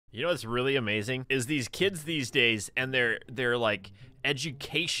You know what's really amazing is these kids these days, and they're like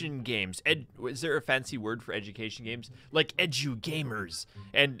education games. Is there a fancy word for education games? Like edu-gamers.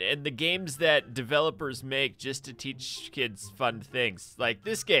 And the games that developers make just to teach kids fun things. Like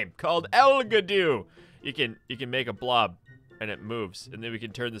this game called Algodoo. You can make a blob and it moves, and then we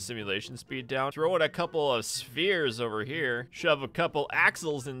can turn the simulation speed down, throw in a couple of spheres over here, shove a couple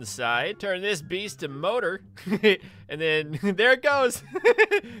axles inside, turn this beast to motor, and then there it goes.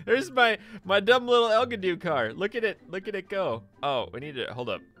 There's my dumb little Algodoo car. Look at it go. Oh, we need to hold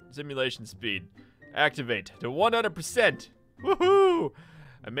up. Simulation speed activate to 100%. Woohoo!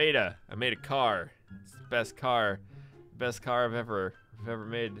 I made a car. It's the best car I've ever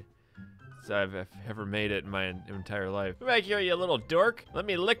made. So I've ever made it in my entire life. Come back here, you little dork. Let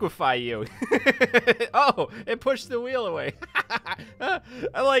me liquefy you. Oh, it pushed the wheel away.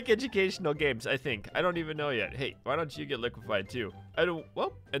 I like educational games, I think. I don't even know yet. Hey, why don't you get liquefied too?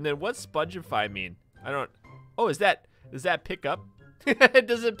 Well, and then what's spongify mean? Oh, does that pick up?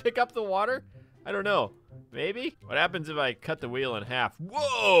 Does it pick up the water? I don't know. Maybe? What happens if I cut the wheel in half?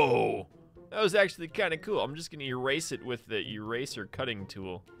 Whoa! That was actually kind of cool. I'm just going to erase it with the eraser cutting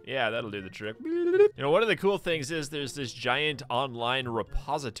tool. Yeah, that'll do the trick. You know, one of the cool things is there's this giant online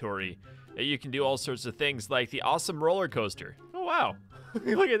repository that you can do all sorts of things, like the awesome roller coaster. Oh, wow.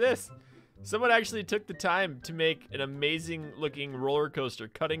 Look at this. Someone actually took the time to make an amazing looking roller coaster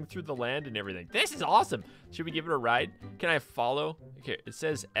cutting through the land and everything. This is awesome. Should we give it a ride? Can I follow? Okay, it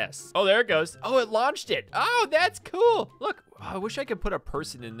says S. Oh, there it goes. Oh, it launched it. Oh, that's cool. Look, I wish I could put a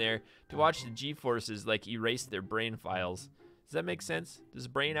person in there to watch the G-forces like erase their brain files. Does that make sense? Does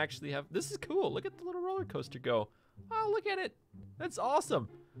brain actually have? This is cool. Look at the little roller coaster go. Oh, look at it. That's awesome.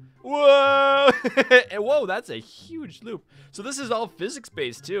 Whoa! Whoa, that's a huge loop. So this is all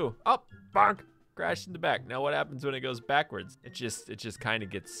physics-based too. Oh, bonk! Crashed in the back. Now what happens when it goes backwards? It just kind of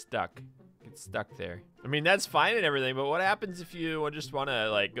gets stuck. Gets stuck there. I mean, that's fine and everything, but what happens if you just want to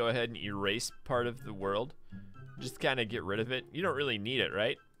like go ahead and erase part of the world? Just kind of get rid of it. You don't really need it,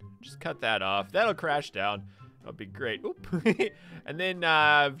 right? Just cut that off. That'll crash down. That'll be great. Oop. And then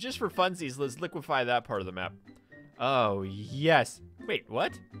just for funsies, let's liquefy that part of the map. Oh, yes. Wait,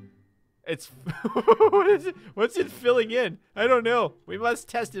 what? It's what is it? What's it filling in? I don't know. We must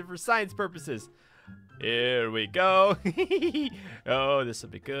test it for science purposes. Here we go. Oh, this will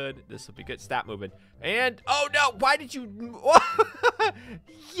be good. This will be good. Stop moving. And oh no, why did you?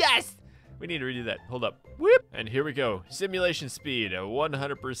 Yes. We need to redo that. Hold up. Whoop. And here we go. Simulation speed at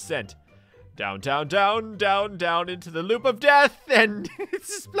 100%. Down, down, down, down, down into the loop of death, and it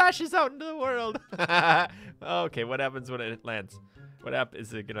splashes out into the world. Okay, what happens when it lands? What happens?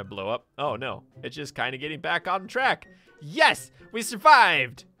 Is it gonna blow up? Oh no, it's just kind of getting back on track. Yes, we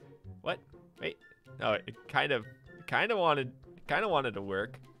survived. What? Wait. No, it kind of wanted to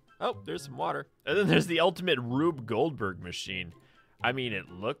work. Oh, there's some water. And then there's the ultimate Rube Goldberg machine. I mean, it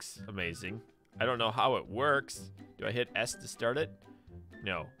looks amazing. I don't know how it works. Do I hit S to start it?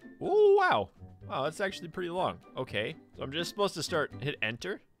 No. Oh, wow. Wow, that's actually pretty long. Okay, so I'm just supposed to hit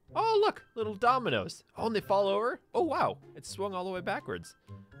enter. Oh, look, little dominoes. Oh, and they fall over. Oh, wow, it swung all the way backwards.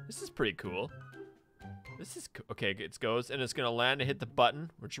 This is pretty cool. This is, okay, it goes, and it's gonna land and hit the button,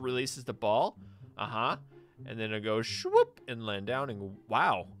 which releases the ball. Uh-huh, and then it goes swoop and land down, and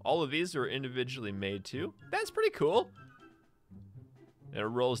wow, all of these are individually made too. That's pretty cool. And it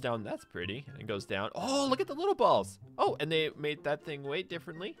rolls down. That's pretty. And goes down. Oh, look at the little balls. Oh, and they made that thing weight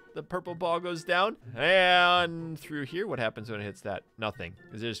differently. The purple ball goes down. And through here, what happens when it hits that? Nothing.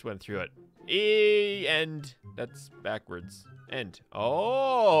 Because it just went through it. And that's backwards. End.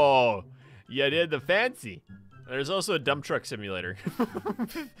 Oh, you did the fancy. There's also a dump truck simulator.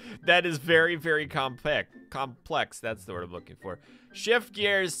 That is very, very complex. That's the word I'm looking for. Shift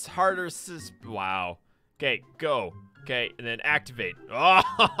gears, harder. Wow. Okay, go. Okay, and then activate.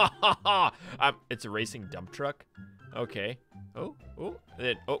 Oh, it's a racing dump truck. Okay. Oh, and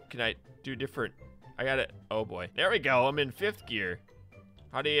then, can I do different? I got it. Oh boy. There we go. I'm in 5th gear.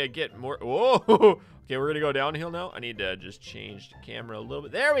 How do you get more? Whoa. Okay, we're gonna go downhill now. I need to just change the camera a little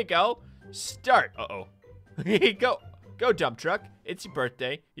bit. There we go. Start. Uh-oh. Go dump truck. It's your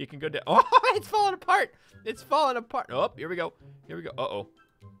birthday. You can go down. Oh, it's falling apart. It's falling apart. Oh, here we go. Uh-oh.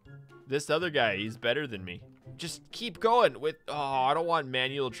 This other guy, he's better than me. Just keep going with, oh, I don't want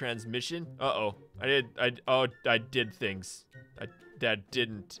manual transmission. Uh-oh, I did things that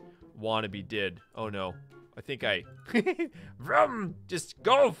didn't want to be did. Oh no, I think vroom, just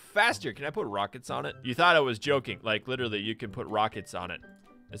go faster. Can I put rockets on it? You thought I was joking. Like literally you can put rockets on it.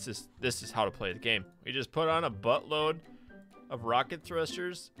 This is how to play the game. We just put on a buttload of rocket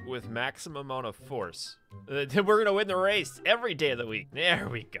thrusters with maximum amount of force. Then we're gonna win the race every day of the week. There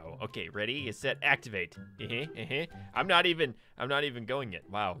we go. Okay, ready, set, activate. I'm not even going yet.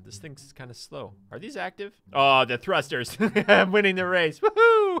 Wow, this thing's kind of slow. Are these active? Oh, the thrusters. I'm winning the race.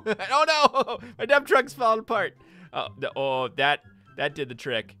 Woohoo! Oh no, my dump truck's falling apart. Oh, that did the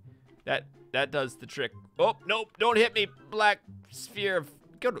trick. That does the trick. Oh, nope, don't hit me, black sphere of,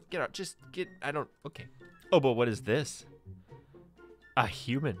 get out, just get, I don't, okay. Oh, but what is this? A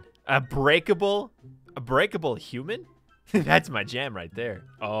human. A breakable human? That's my jam right there.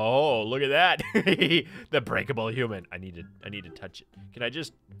 Oh, look at that. The breakable human. I need to touch it. Can I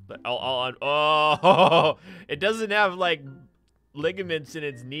just, oh, it doesn't have like ligaments in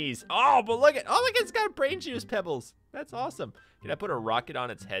its knees. Oh, but look, it's got brain juice pebbles. That's awesome. Can I put a rocket on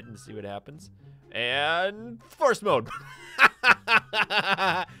its head and see what happens? And force mode.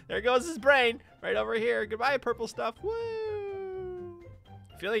 There goes his brain right over here. Goodbye, purple stuff. Woo!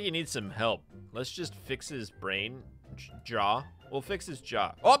 I feel like he needs some help. Let's just fix his brain jaw. We'll fix his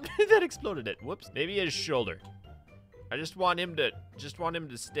jaw. Oh, that exploded it. Whoops. Maybe his shoulder. I just want him to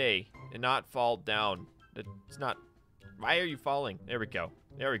stay and not fall down. It's not. Why are you falling? There we go.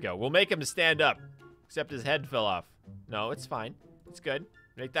 There we go. We'll make him stand up. Except his head fell off. No, it's fine. It's good.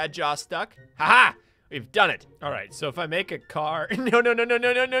 Make that jaw stuck. Haha! We've done it. All right, so if I make a car, no, don't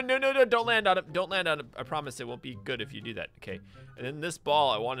land on it. Don't land on it. I promise it won't be good if you do that. Okay, and then this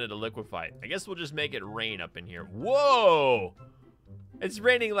ball, I wanted to liquefy it. I guess we'll just make it rain up in here. Whoa! It's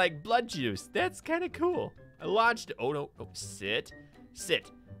raining like blood juice. That's kind of cool. I launched it. Oh, no. Oh, sit.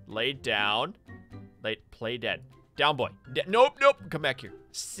 Lay down. Play dead. Down, boy. Nope. Come back here.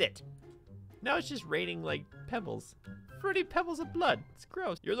 Sit. Now it's just raining like pebbles. Pretty pebbles of blood. It's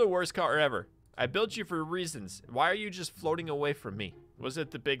gross. You're the worst car ever. I built you for reasons. Why are you just floating away from me? Was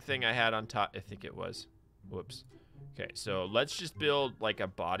it the big thing I had on top? I think it was. Whoops. Okay, so let's just build like a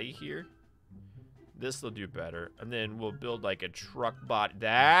body here. This will do better. And then we'll build like a truck body.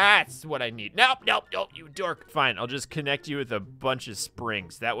 That's what I need. Nope, you dork. Fine, I'll just connect you with a bunch of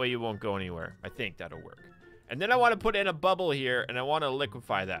springs. That way you won't go anywhere. I think that'll work. And then I want to put in a bubble here, and I want to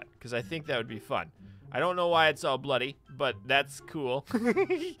liquefy that, because I think that would be fun. I don't know why it's all bloody, but that's cool.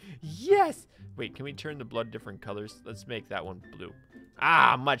 Yes! Wait, can we turn the blood different colors? Let's make that one blue.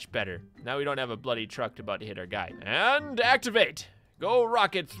 Ah, much better. Now we don't have a bloody truck about to hit our guy. And activate! Go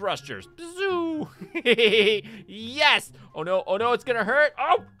rocket thrusters. Zoo! Yes! Oh no, it's gonna hurt!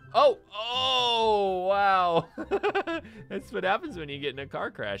 Oh, wow. That's what happens when you get in a car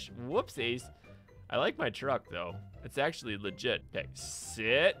crash. Whoopsies. I like my truck, though. It's actually legit. Okay,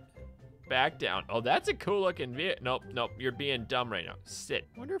 sit. Back down. Oh, that's a cool looking vehicle. Nope, you're being dumb right now. Sit.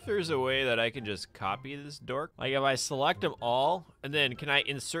 Wonder if there's a way that I can just copy this dork. Like if I select them all, and then can I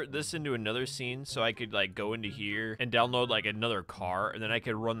insert this into another scene so I could like go into here and download like another car, and then I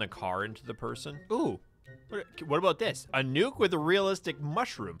could run the car into the person? Ooh. What about this? A nuke with a realistic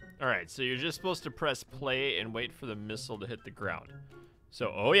mushroom. All right, so you're just supposed to press play and wait for the missile to hit the ground. So,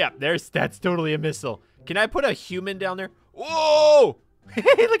 oh yeah, that's totally a missile. Can I put a human down there? Whoa! Hey,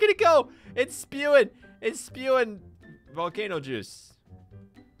 look at it go! It's spewing volcano juice.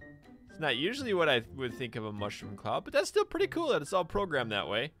 It's not usually what I would think of a mushroom cloud, but that's still pretty cool that it's all programmed that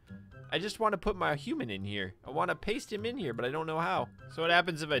way. I just want to put my human in here. I want to paste him in here, but I don't know how. So what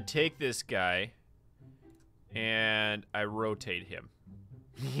happens if I take this guy and I rotate him?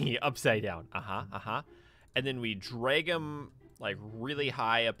 Upside down. And then we drag him like really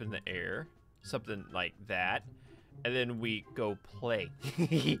high up in the air, something like that, and then we go play.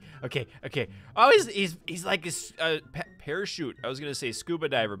 Okay. Oh, he's like a parachute. I was gonna say scuba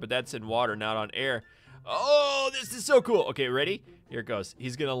diver, but that's in water, not on air. Oh, this is so cool. Okay, ready? Here it goes.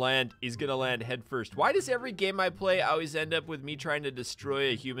 He's gonna land head first. Why does every game I play always end up with me trying to destroy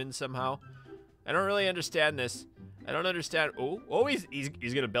a human somehow? I don't really understand this. I don't understand. Oh, he's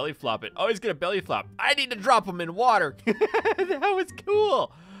gonna belly flop it. Oh, he's gonna belly flop. I need to drop him in water. That was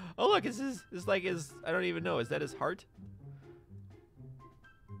cool. Oh, look, is like his, I don't even know. Is that his heart?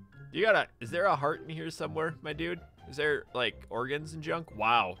 Is there a heart in here somewhere, my dude? Is there like organs and junk?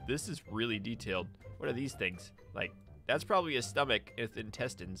 Wow, this is really detailed. What are these things? Like, that's probably his stomach with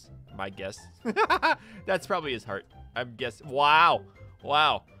intestines, my guess. That's probably his heart, I'm guessing. Wow.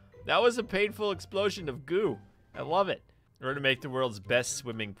 That was a painful explosion of goo. I love it. We're gonna make the world's best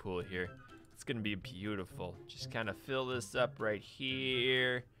swimming pool here. It's gonna be beautiful. Just kind of fill this up right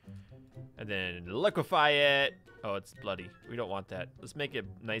here. And then liquefy it. Oh, it's bloody. We don't want that. Let's make it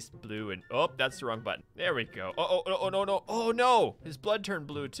nice blue and, oh, that's the wrong button. There we go. Oh, no. Oh, no. His blood turned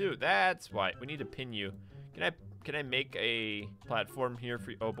blue too. That's why. We need to pin you. Can I make a platform here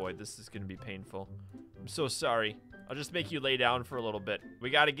for you? Oh boy, this is gonna be painful. I'm so sorry. I'll just make you lay down for a little bit. We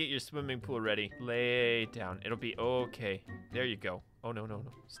got to get your swimming pool ready. Lay down. It'll be okay. There you go. Oh, no, no,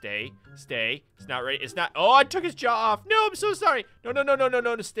 no. Stay. Stay. It's not ready. It's not. Oh, I took his jaw off. No, I'm so sorry. No, no, no, no, no,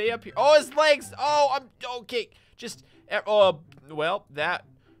 no. To stay up here. Oh, his legs. Oh, I'm okay. Just, oh, well, that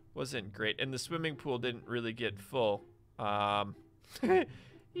wasn't great. And the swimming pool didn't really get full.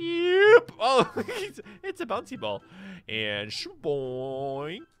 Yep. Oh, it's a bouncy ball. And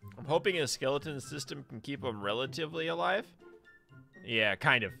shboing. I'm hoping a skeleton system can keep them relatively alive. Yeah,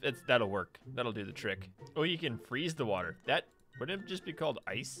 kind of. That'll work. That'll do the trick. Oh, you can freeze the water. That wouldn't it just be called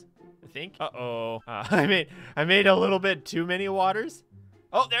ice, I think? Uh-oh. I made a little bit too many waters.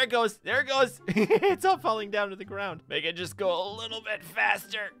 Oh, there it goes. There it goes. It's all falling down to the ground. Make it just go a little bit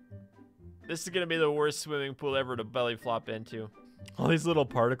faster. This is going to be the worst swimming pool ever to belly flop into. All these little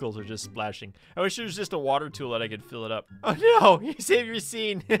particles are just splashing. I wish there was just a water tool that I could fill it up. Oh no, you save your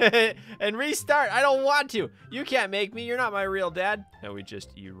scene and restart. I don't want to. You can't make me. You're not my real dad. Now we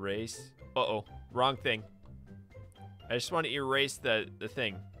just erase. Uh-oh, wrong thing. I just want to erase the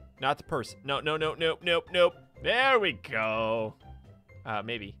thing, not the person. No, no, no, nope, nope, nope. There we go.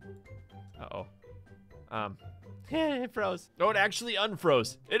 Maybe. Uh-oh. It froze. Oh, it actually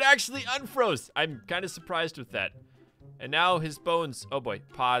unfroze. It actually unfroze. I'm kind of surprised with that. And now his bones, oh boy,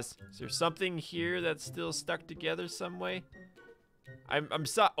 pause. Is there something here that's still stuck together some way?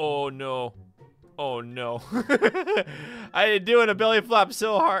 Oh no. Oh no. I did doing a belly flop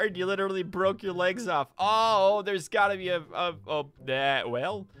so hard, you literally broke your legs off. Oh, there's gotta be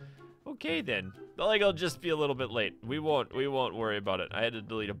well, okay then. The leg will just be a little bit late. We won't worry about it. I had to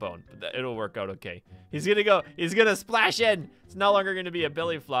delete a bone, but it'll work out okay. He's gonna splash in. It's no longer gonna be a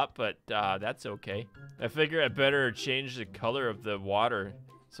belly flop, but that's okay. I figure I better change the color of the water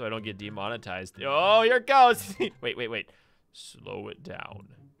so I don't get demonetized. Oh, here it goes. Wait. Slow it down.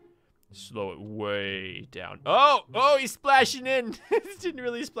 Slow it way down. Oh, he's splashing in. This didn't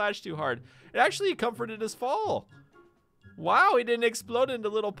really splash too hard. It actually comforted his fall. Wow, he didn't explode into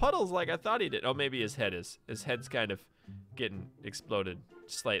little puddles like I thought he did. Oh, maybe his head is. His head's kind of getting exploded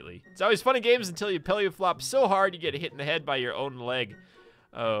slightly. It's always fun in games until you belly flop so hard you get hit in the head by your own leg.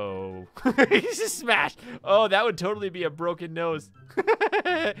 Oh, he's just smashed. Oh, that would totally be a broken nose.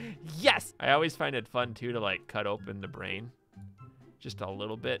 Yes. I always find it fun too to like cut open the brain. Just a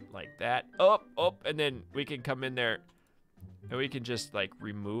little bit like that. Oh, and then we can come in there and we can just like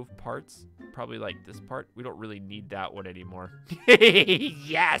remove parts. Probably like this part. We don't really need that one anymore.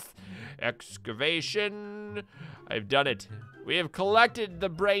 Yes. Excavation. I've done it. We have collected the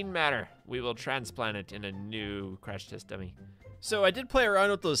brain matter. We will transplant it in a new crash test dummy. So I did play around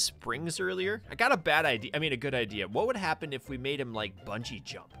with those springs earlier. I got a good idea. What would happen if we made him like bungee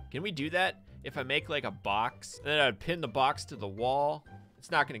jump? Can we do that? If I make like a box, and then I'd pin the box to the wall. It's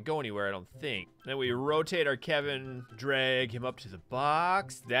not gonna go anywhere, I don't think. Then we rotate our Kevin, drag him up to the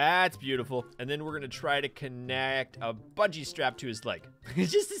box. That's beautiful. And then we're gonna try to connect a bungee strap to his leg.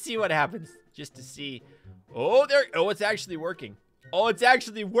 Just to see what happens. Just to see. Oh, it's actually working. Oh, it's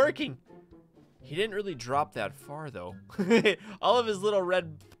actually working. He didn't really drop that far though. All of his little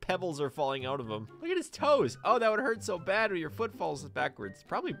red pebbles are falling out of him. Look at his toes. Oh, that would hurt so bad when your foot falls backwards.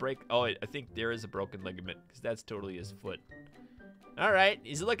 Probably break. Oh, I think there is a broken ligament because that's totally his foot. All right,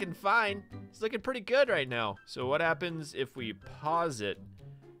 he's looking fine. He's looking pretty good right now. So what happens if we pause it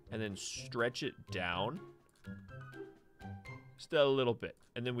and then stretch it down? Just a little bit.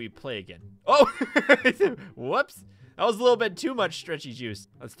 And then we play again. Oh, whoops. That was a little bit too much stretchy juice.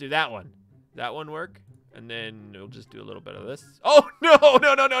 Let's do that one. That one work? And then we'll just do a little bit of this. Oh, no.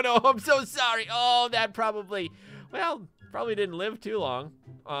 I'm so sorry. Oh, that probably didn't live too long.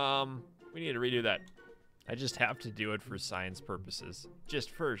 We need to redo that. I just have to do it for science purposes.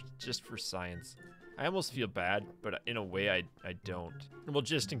 Just for science. I almost feel bad, but in a way I don't. And we'll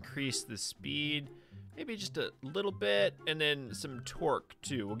just increase the speed. Maybe just a little bit, and then some torque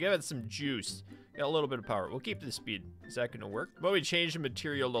too. We'll give it some juice. Got a little bit of power. We'll keep the speed. Is that gonna work? But we change the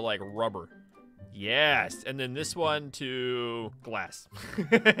material to like rubber. Yes, and then this one to glass.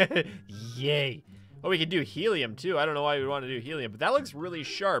 Yay. Oh, we can do helium too. I don't know why we want to do helium, but that looks really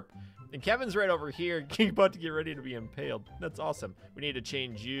sharp. And Kevin's right over here, about to get ready to be impaled. That's awesome. We need to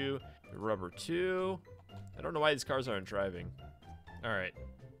change you to rubber too. I don't know why these cars aren't driving. All right,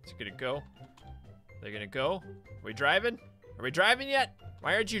 is it gonna go? They're gonna go? Are we driving? Are we driving yet?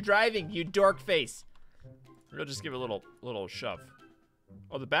 Why aren't you driving, you dork face? We'll just give it a little shove.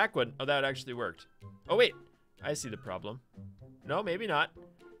 Oh, the back one. Oh, that actually worked. Oh, wait. I see the problem. No, maybe not.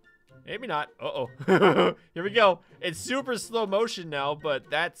 Maybe not. Uh-oh. Here we go. It's super slow motion now, but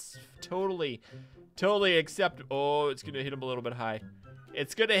that's totally acceptable. Oh, it's gonna hit him a little bit high.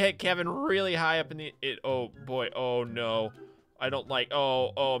 It's gonna hit Kevin really high up in the, oh boy, oh no. I don't like,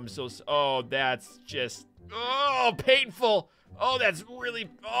 I'm so, that's just, painful. Oh, that's really,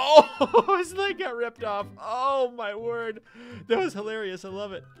 his leg got ripped off. Oh my word. That was hilarious, I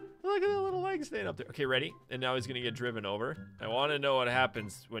love it. Look at that little leg staying up there. Okay, ready? And now he's gonna get driven over. I wanna know what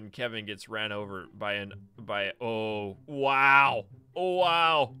happens when Kevin gets ran over by oh, wow. Oh,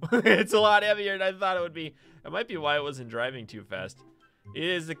 wow. It's a lot heavier than I thought it would be. That might be why it wasn't driving too fast. It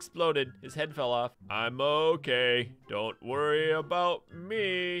is exploded. His head fell off. I'm okay. Don't worry about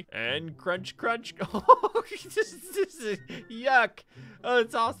me. And crunch, crunch. Oh, this is yuck. Oh,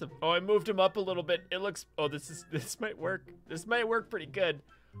 it's awesome. Oh, I moved him up a little bit. It looks, this might work. This might work pretty good.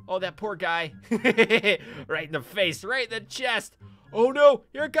 Oh, that poor guy. Right in the face, right in the chest. Oh no,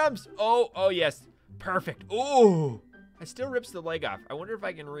 here it comes. Oh yes. Perfect. Oh, it still rips the leg off. I wonder if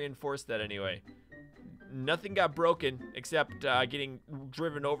I can reinforce that anyway. Nothing got broken except getting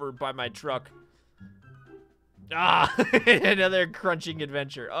driven over by my truck. Ah, another crunching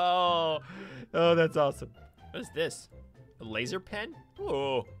adventure. Oh, that's awesome. What is this? A laser pen?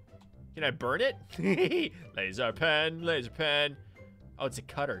 Oh, can I burn it? Laser pen, laser pen. Oh, it's a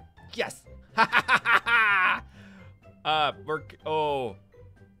cutter. Yes. Oh,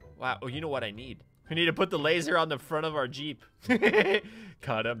 wow. Oh, you know what I need? We need to put the laser on the front of our Jeep.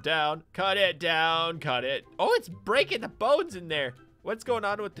 Cut him down. Cut it down. Cut it. Oh, it's breaking the bones in there. What's going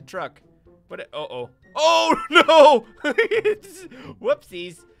on with the truck? What? Oh no!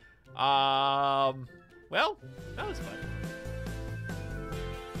 Whoopsies. Well, that was fun.